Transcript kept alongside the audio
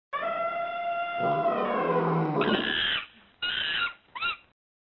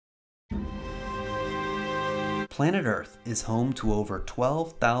Planet Earth is home to over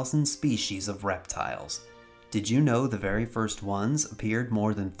 12,000 species of reptiles. Did you know the very first ones appeared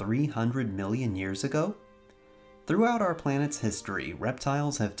more than 300 million years ago? Throughout our planet's history,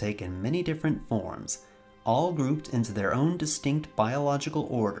 reptiles have taken many different forms, all grouped into their own distinct biological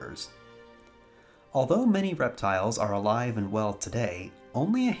orders. Although many reptiles are alive and well today,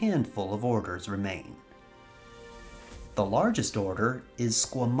 only a handful of orders remain. The largest order is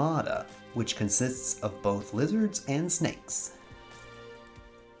Squamata, which consists of both lizards and snakes.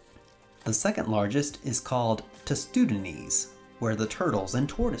 The second largest is called Testudines, where the turtles and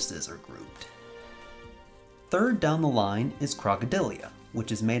tortoises are grouped. Third down the line is Crocodilia,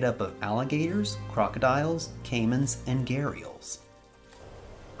 which is made up of alligators, crocodiles, caimans, and gharials.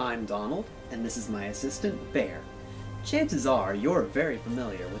 I'm Donald, and this is my assistant, Bear. Chances are you're very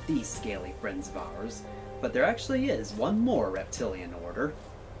familiar with these scaly friends of ours, but there actually is one more reptilian order.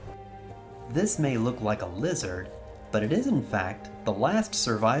 This may look like a lizard, but it is in fact the last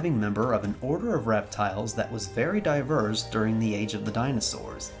surviving member of an order of reptiles that was very diverse during the age of the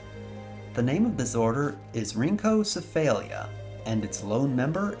dinosaurs. The name of this order is Rhynchocephalia, and its lone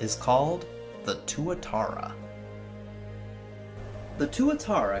member is called the Tuatara. The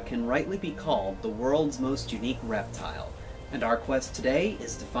Tuatara can rightly be called the world's most unique reptile, and our quest today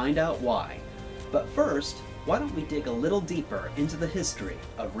is to find out why. But first, why don't we dig a little deeper into the history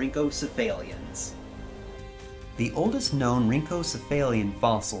of Rhynchocephalians? The oldest known Rhynchocephalian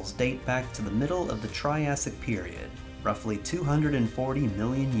fossils date back to the middle of the Triassic period, roughly 240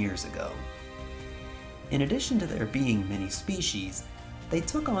 million years ago. In addition to there being many species, they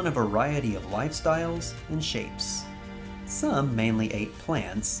took on a variety of lifestyles and shapes. Some mainly ate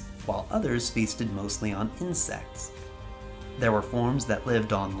plants, while others feasted mostly on insects. There were forms that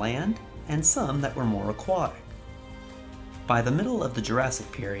lived on land, and some that were more aquatic. By the middle of the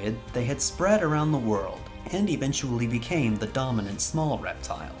Jurassic period, they had spread around the world, and eventually became the dominant small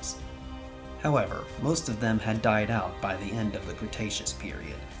reptiles. However, most of them had died out by the end of the Cretaceous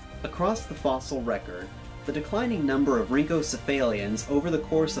period. Across the fossil record, the declining number of Rhynchocephalians over the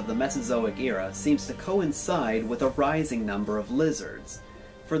course of the Mesozoic era seems to coincide with a rising number of lizards.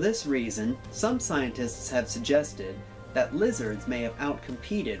 For this reason, some scientists have suggested that lizards may have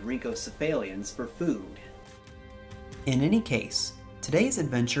outcompeted Rhynchocephalians for food. In any case, today's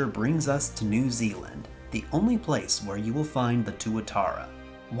adventure brings us to New Zealand, the only place where you will find the Tuatara.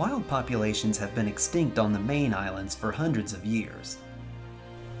 Wild populations have been extinct on the main islands for hundreds of years.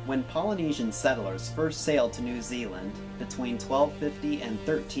 When Polynesian settlers first sailed to New Zealand between 1250 and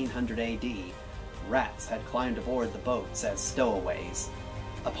 1300 AD, rats had climbed aboard the boats as stowaways.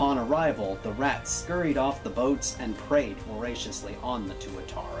 Upon arrival, the rats scurried off the boats and preyed voraciously on the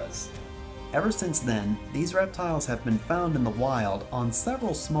Tuataras. Ever since then, these reptiles have been found in the wild on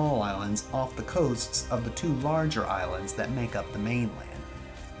several small islands off the coasts of the two larger islands that make up the mainland,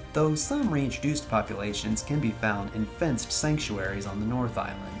 though some reintroduced populations can be found in fenced sanctuaries on the North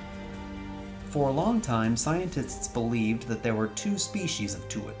Island. For a long time, scientists believed that there were two species of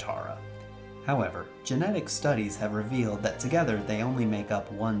Tuatara. However, genetic studies have revealed that together they only make up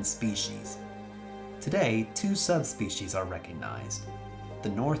one species. Today, two subspecies are recognized: the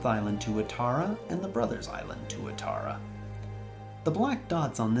North Island Tuatara and the Brothers Island Tuatara. The black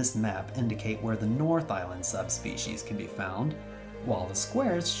dots on this map indicate where the North Island subspecies can be found, while the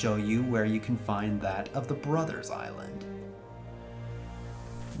squares show you where you can find that of the Brothers Island.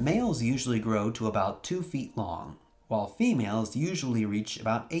 Males usually grow to about 2 feet long, while females usually reach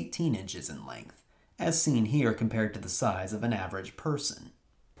about 18 inches in length, as seen here compared to the size of an average person.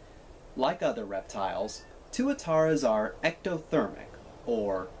 Like other reptiles, Tuataras are ectothermic,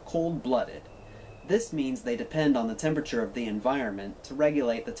 or cold-blooded. This means they depend on the temperature of the environment to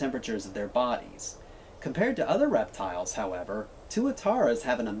regulate the temperatures of their bodies. Compared to other reptiles, however, Tuataras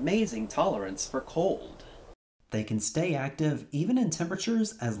have an amazing tolerance for cold. They can stay active even in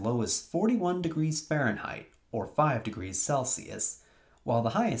temperatures as low as 41 degrees Fahrenheit, or 5 degrees Celsius, while the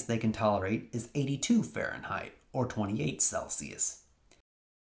highest they can tolerate is 82 Fahrenheit, or 28 Celsius.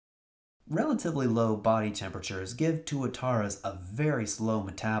 Relatively low body temperatures give Tuataras a very slow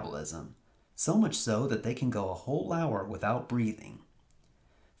metabolism, so much so that they can go a whole hour without breathing.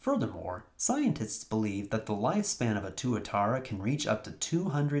 Furthermore, scientists believe that the lifespan of a Tuatara can reach up to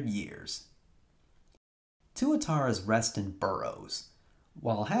 200 years. Tuataras rest in burrows.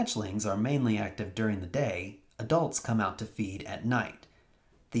 While hatchlings are mainly active during the day, adults come out to feed at night.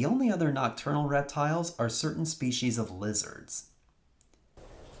 The only other nocturnal reptiles are certain species of lizards.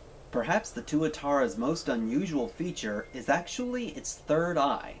 Perhaps the Tuatara's most unusual feature is actually its third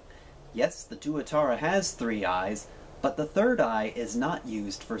eye. Yes, the Tuatara has 3 eyes, but the third eye is not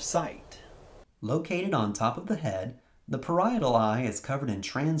used for sight. Located on top of the head, the parietal eye is covered in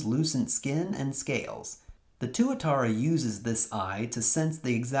translucent skin and scales. The Tuatara uses this eye to sense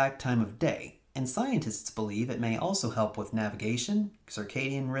the exact time of day, and scientists believe it may also help with navigation,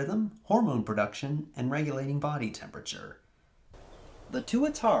 circadian rhythm, hormone production, and regulating body temperature. The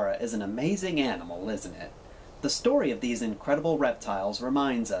Tuatara is an amazing animal, isn't it? The story of these incredible reptiles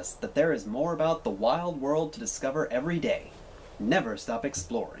reminds us that there is more about the wild world to discover every day. Never stop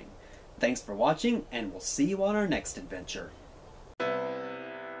exploring. Thanks for watching, and we'll see you on our next adventure.